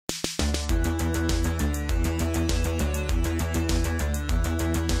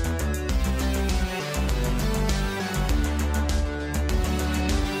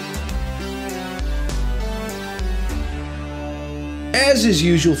As is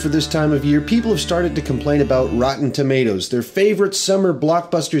usual for this time of year, people have started to complain about Rotten Tomatoes. Their favorite summer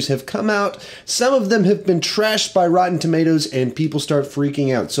blockbusters have come out. Some of them have been trashed by Rotten Tomatoes, and people start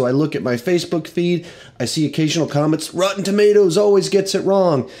freaking out. So I look at my Facebook feed, I see occasional comments, Rotten Tomatoes always gets it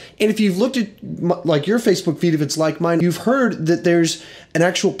wrong. And if you've looked at your Facebook feed, if it's like mine, you've heard that there's an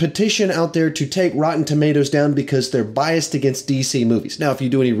actual petition out there to take Rotten Tomatoes down because they're biased against DC movies. Now, if you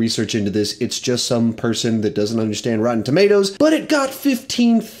do any research into this, it's just some person that doesn't understand Rotten Tomatoes, but it got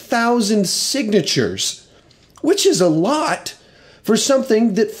 15,000 signatures, which is a lot for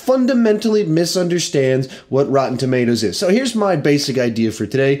something that fundamentally misunderstands what Rotten Tomatoes is. So here's my basic idea for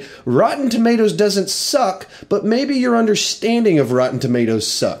today. Rotten Tomatoes doesn't suck, but maybe your understanding of Rotten Tomatoes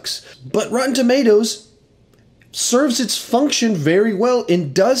sucks. But Rotten Tomatoes serves its function very well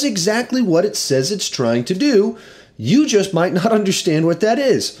and does exactly what it says it's trying to do. You just might not understand what that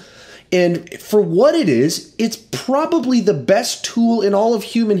is. And for what it is, it's probably the best tool in all of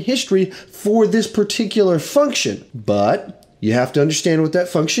human history for this particular function. But you have to understand what that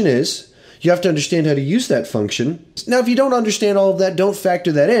function is. You have to understand how to use that function. Now, if you don't understand all of that, don't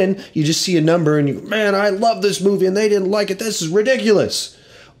factor that in. You just see a number and you, man, I love this movie and they didn't like it. This is ridiculous.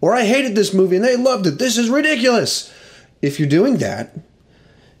 Or I hated this movie and they loved it. This is ridiculous. If you're doing that,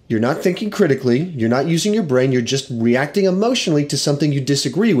 you're not thinking critically, you're not using your brain, you're just reacting emotionally to something you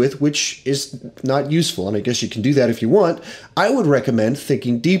disagree with, which is not useful. And I guess you can do that if you want. I would recommend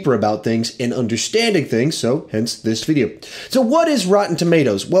thinking deeper about things and understanding things, so hence this video. So what is Rotten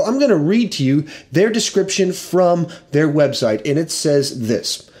Tomatoes? Well, I'm going to read to you their description from their website, and it says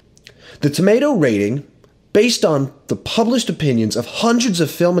this. The tomato rating, based on the published opinions of hundreds of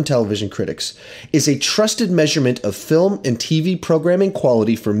film and television critics, is a trusted measurement of film and TV programming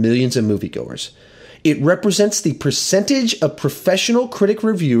quality for millions of moviegoers. It represents the percentage of professional critic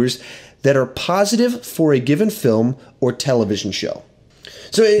reviewers that are positive for a given film or television show.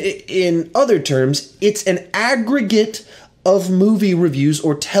 So in other terms, it's an aggregate of movie reviews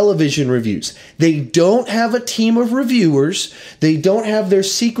or television reviews. They don't have a team of reviewers. They don't have their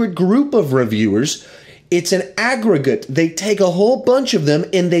secret group of reviewers. It's an aggregate. They take a whole bunch of them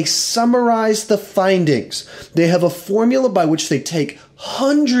and they summarize the findings. They have a formula by which they take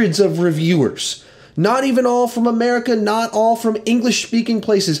hundreds of reviewers, not even all from America, not all from English-speaking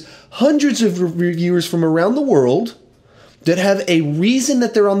places, hundreds of reviewers from around the world that have a reason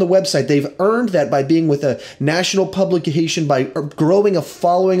that they're on the website. They've earned that by being with a national publication, by growing a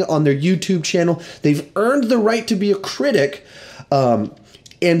following on their YouTube channel. They've earned the right to be a critic.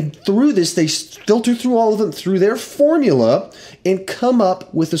 And through this, they filter through all of them through their formula and come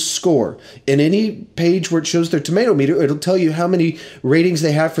up with a score. In any page where it shows their tomato meter, it'll tell you how many ratings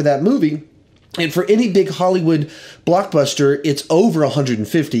they have for that movie. And for any big Hollywood blockbuster, it's over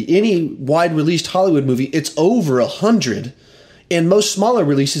 150. Any wide-released Hollywood movie, it's over 100. And most smaller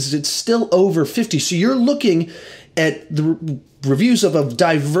releases, it's still over 50. So you're looking at the reviews of a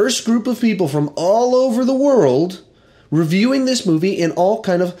diverse group of people from all over the world reviewing this movie and all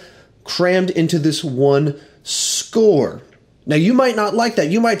kind of crammed into this one score. Now, you might not like that.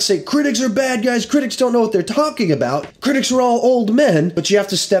 You might say, critics are bad guys. Critics don't know what they're talking about. Critics are all old men. But you have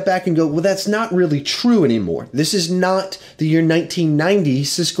to step back and go, well, that's not really true anymore. This is not the year 1990.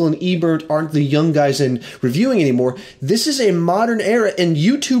 Siskel and Ebert aren't the young guys in reviewing anymore. This is a modern era, and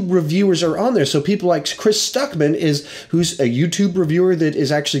YouTube reviewers are on there. So people like Chris Stuckman, who's a YouTube reviewer that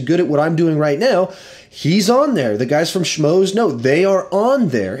is actually good at what I'm doing right now. He's on there. The guys from Schmoes, no, they are on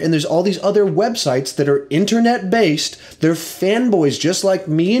there. And there's all these other websites that are internet-based. They're fanboys just like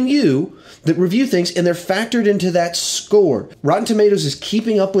me and you that review things, and they're factored into that score. Rotten Tomatoes is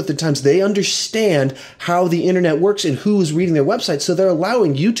keeping up with the times. They understand how the internet works and who is reading their website, so they're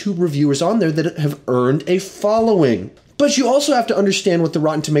allowing YouTube reviewers on there that have earned a following. But you also have to understand what the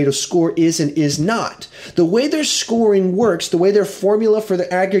Rotten Tomatoes score is and is not. The way their scoring works, the way their formula for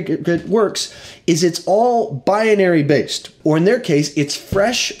the aggregate works, is it's all binary based. Or in their case, it's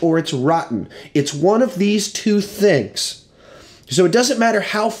fresh or it's rotten. It's one of these two things. So it doesn't matter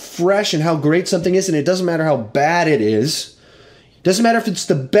how fresh and how great something is, and it doesn't matter how bad it is. It doesn't matter if it's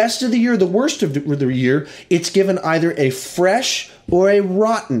the best of the year or the worst of the year. It's given either a fresh or a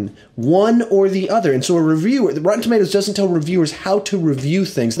rotten, one or the other. And so a reviewer, Rotten Tomatoes doesn't tell reviewers how to review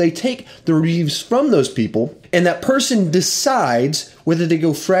things. They take the reviews from those people, and that person decides whether they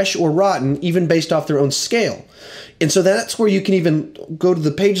go fresh or rotten, even based off their own scale. And so that's where you can even go to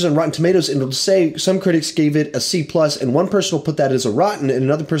the pages on Rotten Tomatoes and it'll say some critics gave it a C+, and one person will put that as a rotten and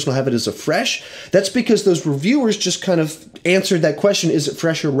another person will have it as a fresh. That's because those reviewers just kind of answered that question, is it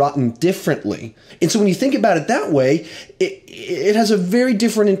fresh or rotten, differently. And so when you think about it that way, it has a very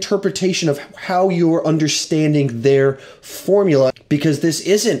different interpretation of how you're understanding their formula, because this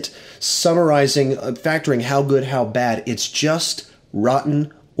isn't summarizing, factoring how good, how bad. It's just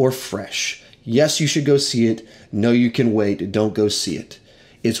rotten or fresh. Yes, you should go see it. No, you can wait. Don't go see it.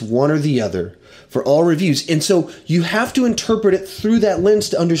 It's one or the other for all reviews. And so you have to interpret it through that lens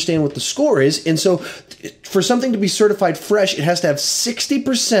to understand what the score is. And so for something to be certified fresh, it has to have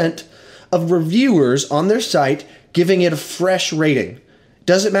 60% of reviewers on their site giving it a fresh rating.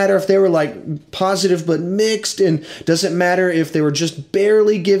 Doesn't matter if they were like positive but mixed, and doesn't matter if they were just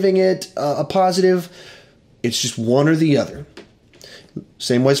barely giving it a positive. It's just one or the other.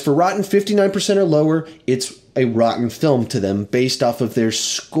 Same ways for rotten, 59% or lower, it's a rotten film to them based off of their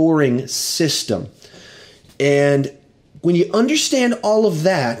scoring system. And when you understand all of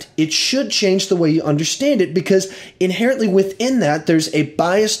that, it should change the way you understand it, because inherently within that, there's a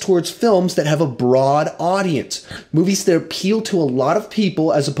bias towards films that have a broad audience. Movies that appeal to a lot of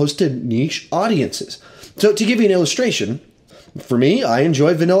people as opposed to niche audiences. So to give you an illustration, for me, I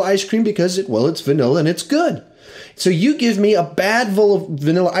enjoy vanilla ice cream because, it's vanilla and it's good. So you give me a bad bowl of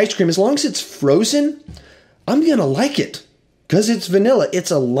vanilla ice cream, as long as it's frozen, I'm going to like it because it's vanilla. It's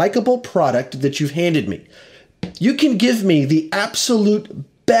a likable product that you've handed me. You can give me the absolute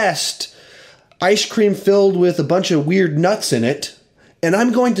best ice cream filled with a bunch of weird nuts in it, and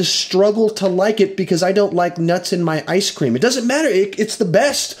I'm going to struggle to like it because I don't like nuts in my ice cream. It doesn't matter. It's the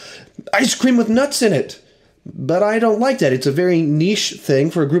best ice cream with nuts in it. But I don't like that. It's a very niche thing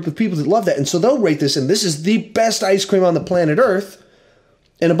for a group of people that love that. And so they'll rate this, and this is the best ice cream on the planet Earth.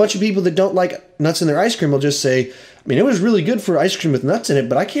 And a bunch of people that don't like nuts in their ice cream will just say, it was really good for ice cream with nuts in it,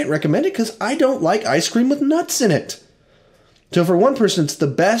 but I can't recommend it because I don't like ice cream with nuts in it. So for one person, it's the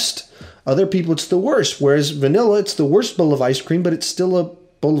best. Other people, it's the worst. Whereas vanilla, it's the worst bowl of ice cream, but it's still a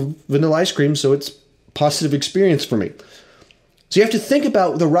bowl of vanilla ice cream, so it's a positive experience for me. So you have to think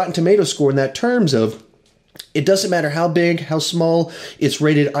about the Rotten Tomatoes score in that terms of, it doesn't matter how big, how small, it's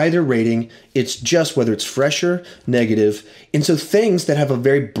rated either rating. It's just whether it's fresh or negative. And so things that have a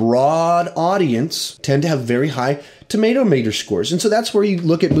very broad audience tend to have very high tomato meter scores. And so that's where you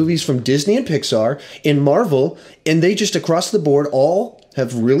look at movies from Disney and Pixar and Marvel, and they just across the board all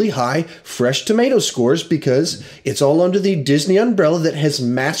have really high fresh tomato scores because it's all under the Disney umbrella that has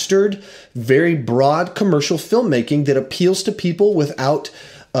mastered very broad commercial filmmaking that appeals to people without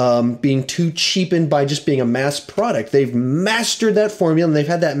being too cheapened by just being a mass product. They've mastered that formula, and they've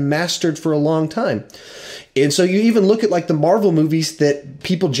had that mastered for a long time. And so you even look at like the Marvel movies that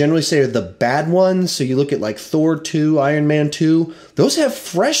people generally say are the bad ones. So you look at like Thor 2, Iron Man 2. Those have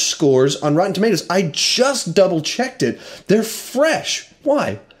fresh scores on Rotten Tomatoes. I just double checked it. They're fresh.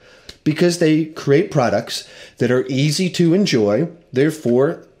 Why? Because they create products that are easy to enjoy.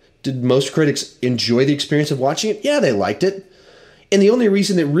 Therefore, did most critics enjoy the experience of watching it? Yeah, they liked it. And the only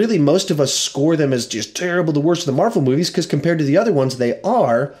reason that really most of us score them as just terrible, the worst of the Marvel movies, because compared to the other ones, they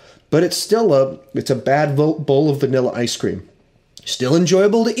are, but it's still a bad bowl of vanilla ice cream. Still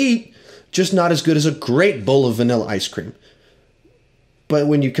enjoyable to eat, just not as good as a great bowl of vanilla ice cream. But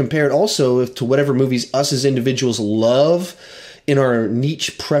when you compare it also to whatever movies us as individuals love in our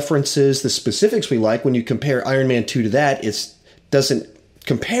niche preferences, the specifics we like, when you compare Iron Man 2 to that, it doesn't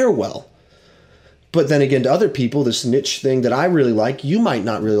compare well. But then again, to other people, this niche thing that I really like, you might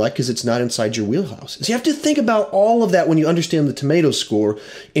not really like because it's not inside your wheelhouse. So you have to think about all of that when you understand the tomato score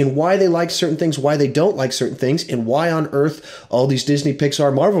and why they like certain things, why they don't like certain things, and why on earth all these Disney,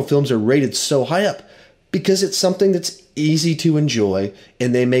 Pixar, Marvel films are rated so high up. Because it's something that's easy to enjoy,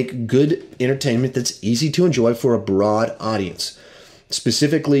 and they make good entertainment that's easy to enjoy for a broad audience.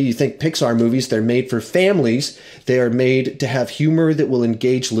 Specifically, you think Pixar movies, they're made for families. They are made to have humor that will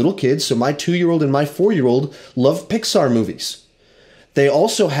engage little kids. So my 2-year-old and my 4-year-old love Pixar movies. They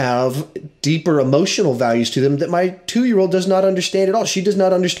also have deeper emotional values to them that my 2-year-old does not understand at all. She does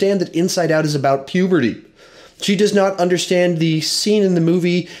not understand that Inside Out is about puberty. She does not understand the scene in the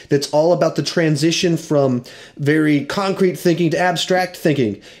movie that's all about the transition from very concrete thinking to abstract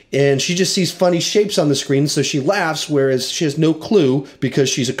thinking. And she just sees funny shapes on the screen, so she laughs, whereas she has no clue, because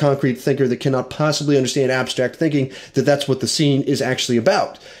she's a concrete thinker that cannot possibly understand abstract thinking, that that's what the scene is actually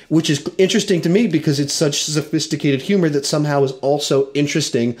about. Which is interesting to me because it's such sophisticated humor that somehow is also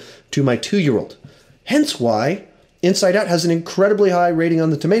interesting to my 2-year-old. Hence why Inside Out has an incredibly high rating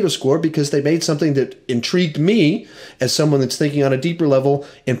on the tomato score, because they made something that intrigued me as someone that's thinking on a deeper level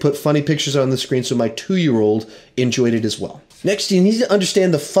and put funny pictures on the screen, so my 2-year-old enjoyed it as well. Next, you need to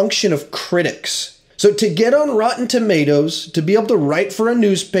understand the function of critics. So to get on Rotten Tomatoes, to be able to write for a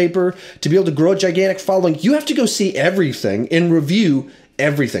newspaper, to be able to grow a gigantic following, you have to go see everything and review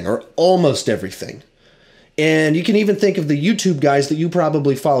everything, or almost everything. And you can even think of the YouTube guys that you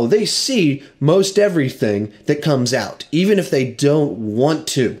probably follow. They see most everything that comes out, even if they don't want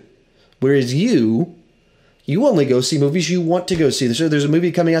to. Whereas you only go see movies you want to go see. So there's a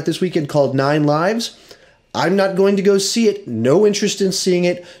movie coming out this weekend called 9 Lives. I'm not going to go see it. No interest in seeing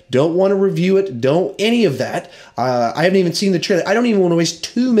it. Don't want to review it. Don't any of that. I haven't even seen the trailer. I don't even want to waste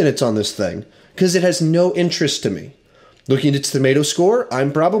 2 minutes on this thing because it has no interest to me. Looking at its tomato score,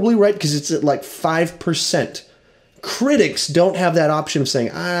 I'm probably right because it's at like 5%. Critics don't have that option of saying,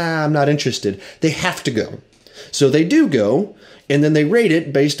 I'm not interested. They have to go. So they do go, and then they rate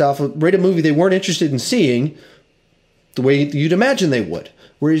it based off of, rate a movie they weren't interested in seeing the way you'd imagine they would.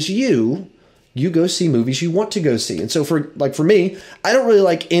 Whereas you go see movies you want to go see. And so for me, I don't really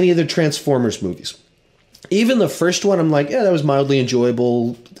like any of the Transformers movies. Even the first one, I'm like, yeah, that was mildly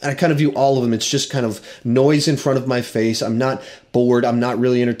enjoyable. I kind of view all of them. It's just kind of noise in front of my face. I'm not bored. I'm not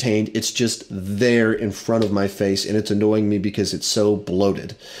really entertained. It's just there in front of my face, and it's annoying me because it's so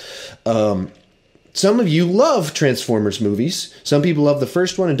bloated. Some of you love Transformers movies. Some people love the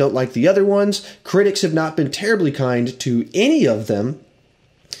first one and don't like the other ones. Critics have not been terribly kind to any of them,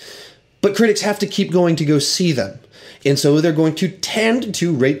 but critics have to keep going to go see them. And so they're going to tend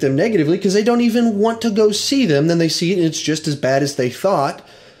to rate them negatively because they don't even want to go see them. Then they see it and it's just as bad as they thought.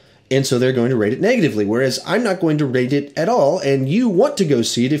 And so they're going to rate it negatively. Whereas I'm not going to rate it at all. And you want to go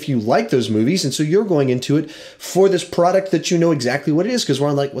see it if you like those movies. And so you're going into it for this product that you know exactly what it is. Because we're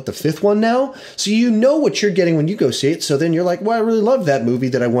on like, the 5th one now? So you know what you're getting when you go see it. So then you're like, well, I really love that movie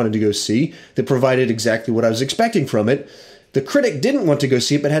that I wanted to go see that provided exactly what I was expecting from it. The critic didn't want to go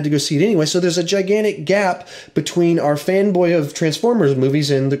see it, but had to go see it anyway. So there's a gigantic gap between our fanboy of Transformers movies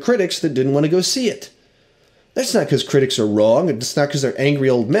and the critics that didn't want to go see it. That's not because critics are wrong. It's not because they're angry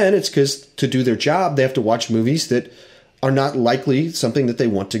old men. It's because to do their job, they have to watch movies that are not likely something that they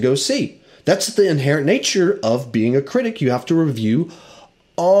want to go see. That's the inherent nature of being a critic. You have to review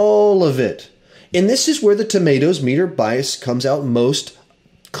all of it. And this is where the tomatoes meter bias comes out most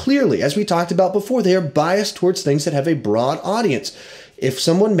clearly. As we talked about before, they are biased towards things that have a broad audience. If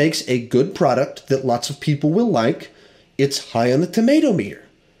someone makes a good product that lots of people will like, it's high on the tomato meter.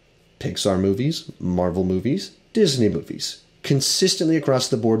 Pixar movies, Marvel movies, Disney movies. Consistently across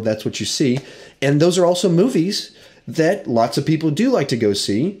the board, that's what you see. And those are also movies that lots of people do like to go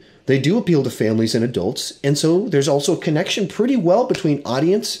see. They do appeal to families and adults. And so there's also a connection pretty well between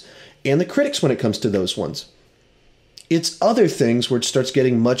audience and the critics when it comes to those ones. It's other things where it starts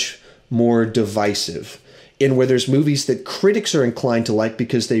getting much more divisive, in where there's movies that critics are inclined to like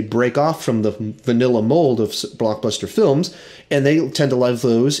because they break off from the vanilla mold of blockbuster films, and they tend to love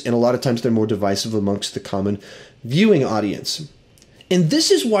those, and a lot of times they're more divisive amongst the common viewing audience. And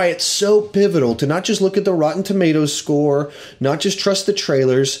this is why it's so pivotal to not just look at the Rotten Tomatoes score, not just trust the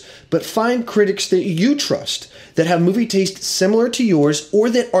trailers, but find critics that you trust, that have movie taste similar to yours, or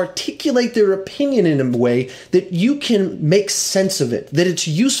that articulate their opinion in a way that you can make sense of it, that it's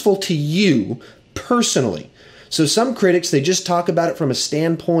useful to you personally. So some critics, they just talk about it from a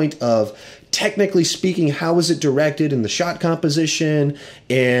standpoint of, technically speaking, how was it directed and the shot composition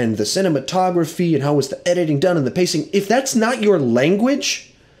and the cinematography and how was the editing done and the pacing. If that's not your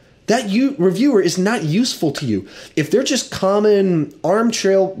language, that reviewer is not useful to you. If they're just common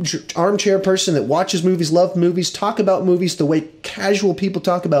armchair person that watches movies, loves movies, talk about movies the way casual people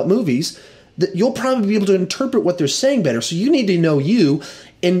talk about movies, that you'll probably be able to interpret what they're saying better. So you need to know you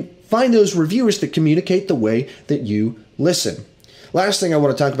and find those reviewers that communicate the way that you listen. Last thing I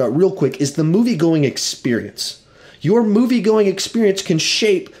want to talk about real quick is the movie-going experience. Your movie-going experience can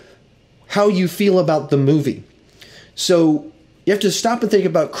shape how you feel about the movie. So you have to stop and think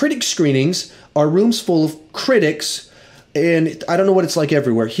about critic screenings are rooms full of critics, and I don't know what it's like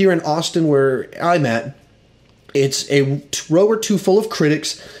everywhere. Here in Austin, where I'm at, it's a row or two full of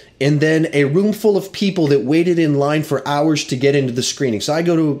critics, and then a room full of people that waited in line for hours to get into the screening. So I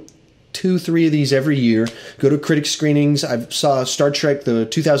go to 2-3 of these every year, go to critic screenings. I saw Star Trek, the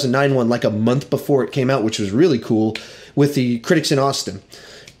 2009 one, like a month before it came out, which was really cool, with the critics in Austin.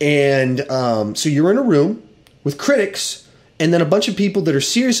 And so you're in a room with critics, and then a bunch of people that are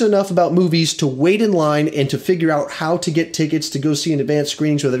serious enough about movies to wait in line and to figure out how to get tickets to go see an advanced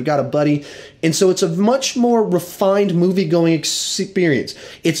screenings where they've got a buddy. And so it's a much more refined movie-going experience.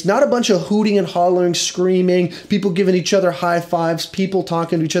 It's not a bunch of hooting and hollering, screaming, people giving each other high fives, people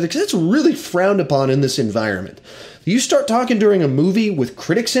talking to each other, because it's really frowned upon in this environment. You start talking during a movie with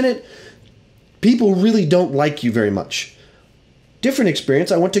critics in it, people really don't like you very much. Different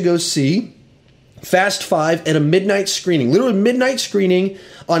experience. I went to go see Fast Five at a midnight screening, literally midnight screening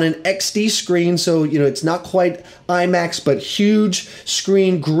on an XD screen. So, it's not quite IMAX, but huge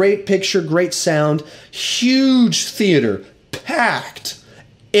screen, great picture, great sound, huge theater, packed.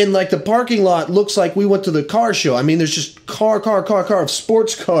 And like the parking lot looks like we went to the car show. I mean, there's just car,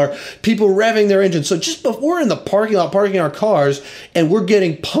 sports car, people revving their engines. So just before we're in the parking lot, parking our cars, and we're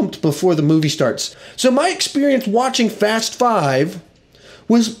getting pumped before the movie starts. So my experience watching Fast Five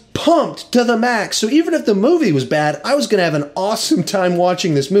was pumped to the max. So even if the movie was bad, I was going to have an awesome time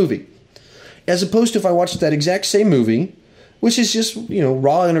watching this movie. As opposed to if I watched that exact same movie, which is just,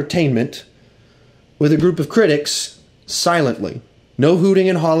 raw entertainment, with a group of critics silently. No hooting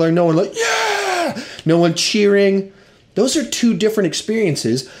and hollering, no one like, yeah! No one cheering. Those are two different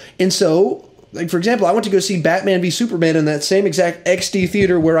experiences. And so, like for example, I went to go see Batman v Superman in that same exact XD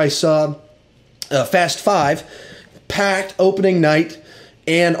theater where I saw Fast Five, packed opening night,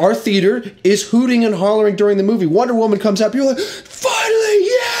 and our theater is hooting and hollering during the movie. Wonder Woman comes out, people are like, finally,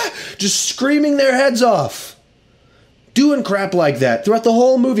 yeah! Just screaming their heads off. Doing crap like that throughout the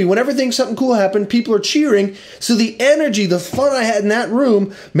whole movie. Whenever something cool happened, people are cheering. So the energy, the fun I had in that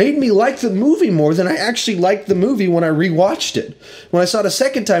room made me like the movie more than I actually liked the movie when I rewatched it. When I saw it a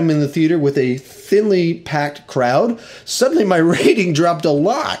second time in the theater with a thinly packed crowd, suddenly my rating dropped a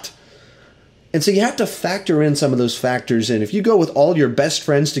lot. And so you have to factor in some of those factors. And if you go with all your best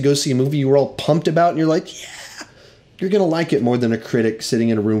friends to go see a movie you were all pumped about and you're like, yeah, you're going to like it more than a critic sitting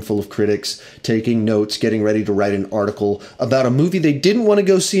in a room full of critics, taking notes, getting ready to write an article about a movie they didn't want to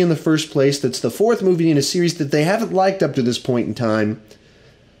go see in the first place, that's the fourth movie in a series that they haven't liked up to this point in time.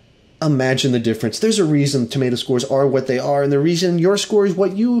 Imagine the difference. There's a reason tomato scores are what they are, and the reason your score is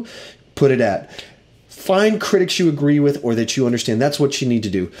what you put it at. Find critics you agree with or that you understand. That's what you need to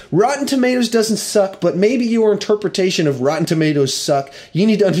do. Rotten Tomatoes doesn't suck, but maybe your interpretation of Rotten Tomatoes suck. You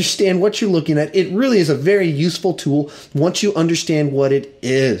need to understand what you're looking at. It really is a very useful tool once you understand what it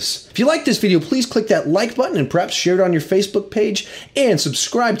is. If you like this video, please click that like button and perhaps share it on your Facebook page and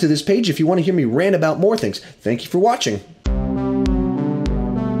subscribe to this page if you want to hear me rant about more things. Thank you for watching.